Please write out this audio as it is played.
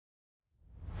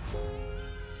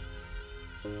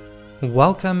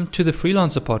Welcome to the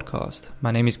Freelancer Podcast.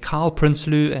 My name is Kyle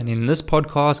Prinsloo, and in this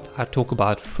podcast, I talk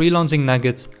about freelancing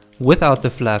nuggets without the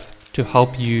fluff to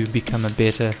help you become a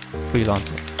better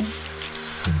freelancer.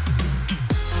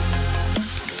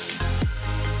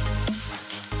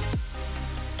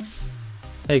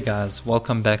 Hey guys,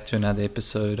 welcome back to another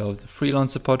episode of the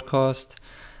Freelancer Podcast.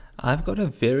 I've got a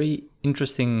very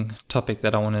interesting topic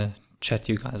that I want to chat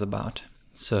to you guys about.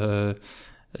 So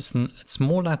it's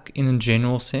more like in a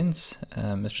general sense,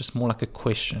 it's just more like a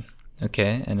question,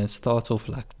 okay? And it starts off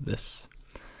like this.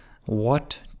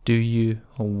 What do you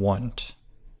want?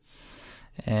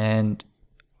 And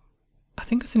I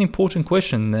think it's an important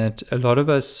question that a lot of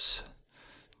us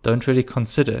don't really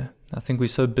consider. I think we're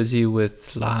so busy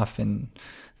with life and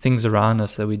things around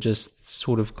us that we just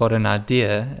sort of got an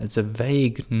idea. It's a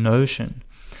vague notion.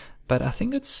 But I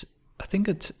think it's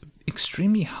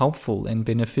extremely helpful and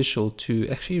beneficial to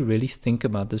actually really think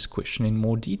about this question in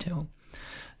more detail.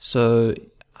 So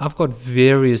I've got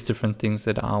various different things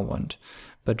that I want,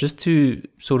 but just to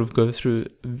sort of go through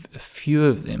a few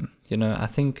of them, I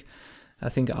think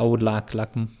I would like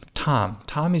time.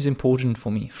 Time is important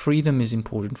for me. Freedom is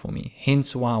important for me.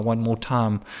 Hence why I want more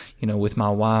time, with my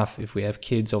wife. If we have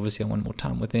kids, obviously I want more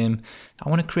time with them. I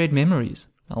want to create memories.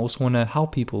 I also want to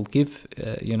help people, give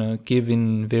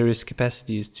in various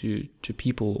capacities to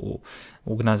people or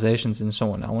organizations and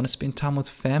so on. I want to spend time with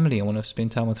family. I want to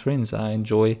spend time with friends. I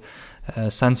enjoy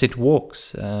sunset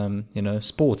walks,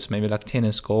 sports, maybe like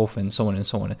tennis, golf, and so on and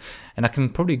so on. And I can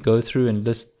probably go through and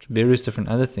list various different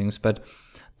other things. But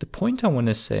the point I want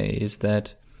to say is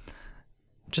that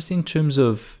just in terms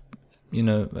of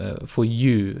for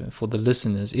you, for the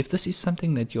listeners, if this is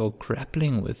something that you're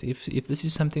grappling with, if this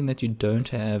is something that you don't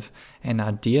have an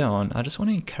idea on, I just want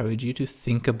to encourage you to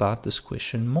think about this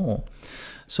question more.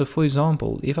 So for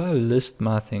example, if I list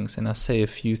my things and I say a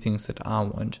few things that I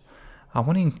want to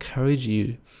encourage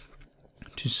you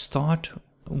to start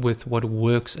with what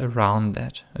works around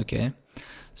that, okay?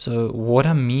 So what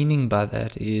I'm meaning by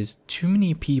that is too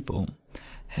many people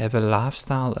have a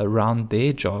lifestyle around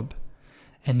their job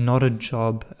and not a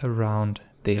job around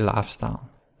their lifestyle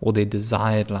or their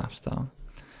desired lifestyle.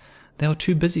 They are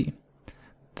too busy.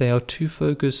 They are too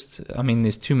focused.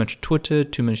 There's too much Twitter,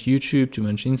 too much YouTube, too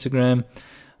much Instagram,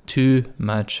 too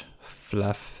much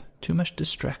fluff, too much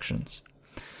distractions.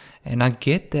 And I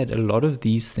get that a lot of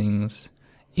these things,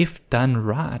 if done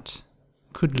right,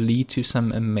 could lead to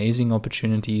some amazing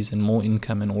opportunities and more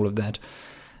income and all of that.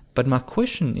 But my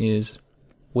question is,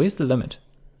 where's the limit?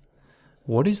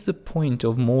 What is the point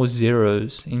of more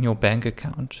zeros in your bank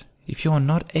account if you are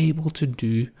not able to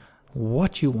do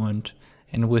what you want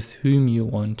and with whom you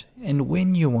want and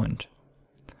when you want?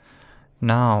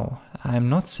 Now, I'm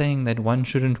not saying that one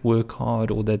shouldn't work hard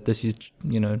or that this is,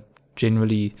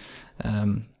 generally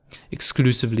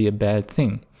exclusively a bad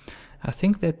thing. I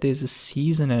think that there's a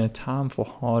season and a time for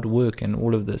hard work and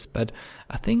all of this, but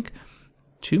I think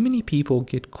too many people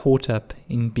get caught up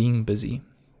in being busy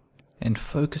and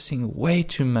focusing way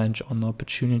too much on the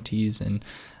opportunities and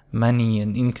money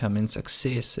and income and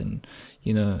success and,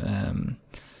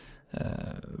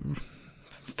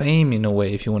 fame in a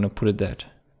way, if you want to put it that.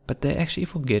 But they actually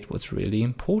forget what's really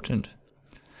important.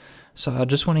 So I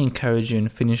just want to encourage you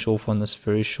and finish off on this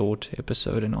very short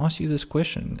episode and ask you this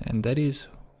question, and that is,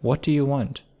 what do you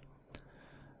want?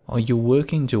 Are you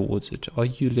working towards it? Are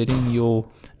you letting your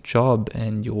job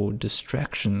and your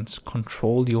distractions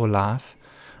control your life?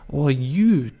 Or are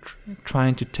you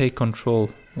trying to take control?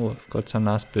 Oh, I've got some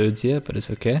nice birds here, but it's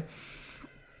okay.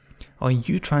 Are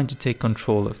you trying to take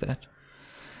control of that?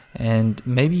 And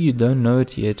maybe you don't know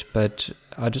it yet, but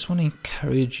I just want to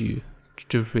encourage you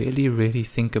to really, really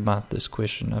think about this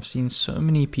question. I've seen so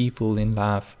many people in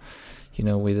life,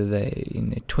 whether they're in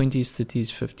their 20s,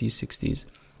 30s, 50s, 60s,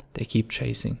 they keep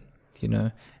chasing,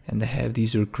 and they have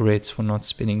these regrets for not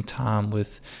spending time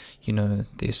with,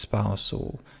 their spouse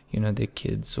or their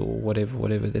kids or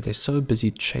whatever, that they're so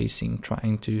busy chasing,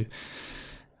 trying to,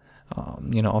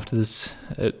 after this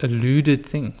eluded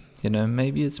thing,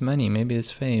 maybe it's money, maybe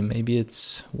it's fame, maybe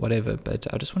it's whatever, but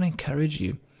I just want to encourage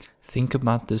you, think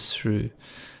this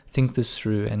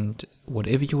through, and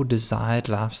whatever your desired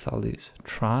lifestyle is,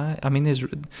 try,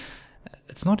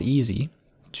 it's not easy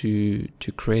to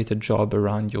create a job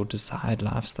around your desired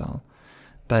lifestyle.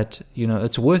 But,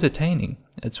 it's worth attaining.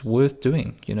 It's worth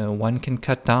doing. One can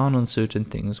cut down on certain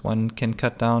things. One can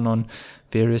cut down on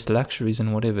various luxuries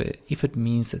and whatever, if it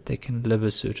means that they can live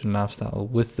a certain lifestyle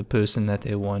with the person that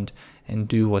they want and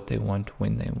do what they want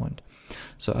when they want.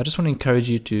 So I just want to encourage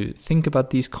you to think about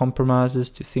these compromises,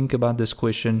 to think about this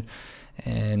question,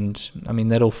 and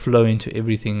that'll flow into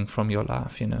everything from your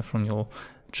life, from your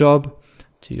job,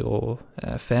 to your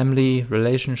family,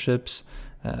 relationships,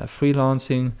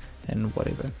 freelancing, and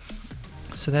whatever.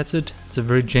 So that's it. It's a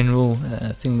very general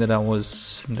thing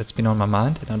that's been on my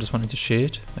mind, and I just wanted to share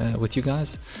it with you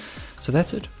guys. So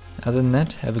that's it. Other than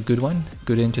that, have a good one,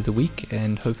 good end to the week,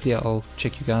 and hopefully I'll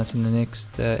check you guys in the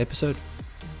next episode.